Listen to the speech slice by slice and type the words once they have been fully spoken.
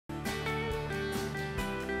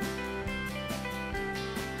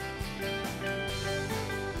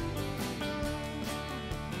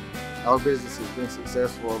Our business has been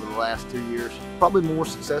successful over the last 2 years, probably more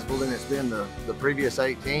successful than it's been the previous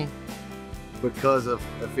 18 because of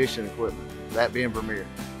efficient equipment, that being Vermeer.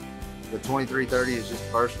 The 2330 is just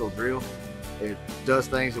a versatile drill. It does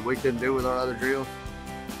things that we couldn't do with our other drills.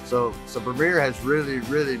 So Vermeer has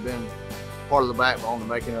really been part of the backbone of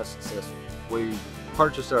making us successful. We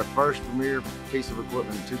purchased our first Vermeer piece of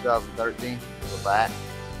equipment in 2013 with a bat,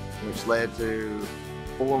 which led to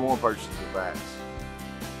 4 more purchases of bats.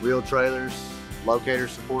 Wheel trailers, locator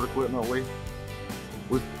support equipment,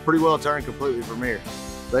 we've pretty well turned completely Vermeer.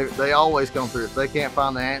 They always come through. If they can't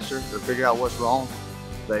find the answer or figure out what's wrong,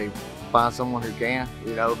 they find someone who can,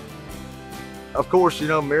 you know. Of course, you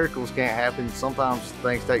know, miracles can't happen. Sometimes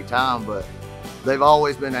things take time, but they've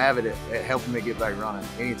always been avid at helping me get back running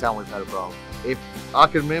anytime we've had a problem. If I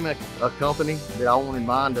could mimic a company that I want in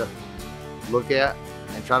mind to look at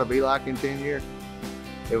and try to be like in 10 years,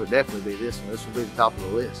 it would definitely be this one. This would be the top of the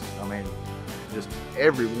list. I mean, just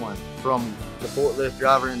everyone from the forklift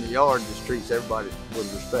driver in the yard just treats everybody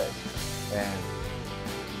with respect. And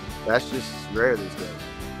that's just rare these days.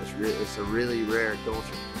 It's a really rare culture.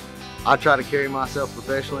 I try to carry myself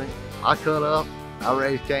professionally. I cut up, I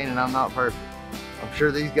raise Cain, and I'm not perfect. I'm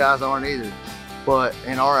sure these guys aren't either, but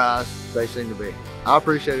in our eyes, they seem to be. I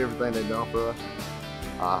appreciate everything they've done for us.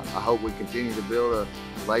 I hope we continue to build a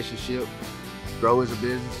relationship, grow as a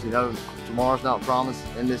business. You know, tomorrow's not promised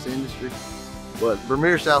in this industry, but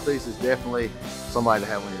Vermeer Southeast is definitely somebody to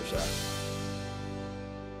have on your side.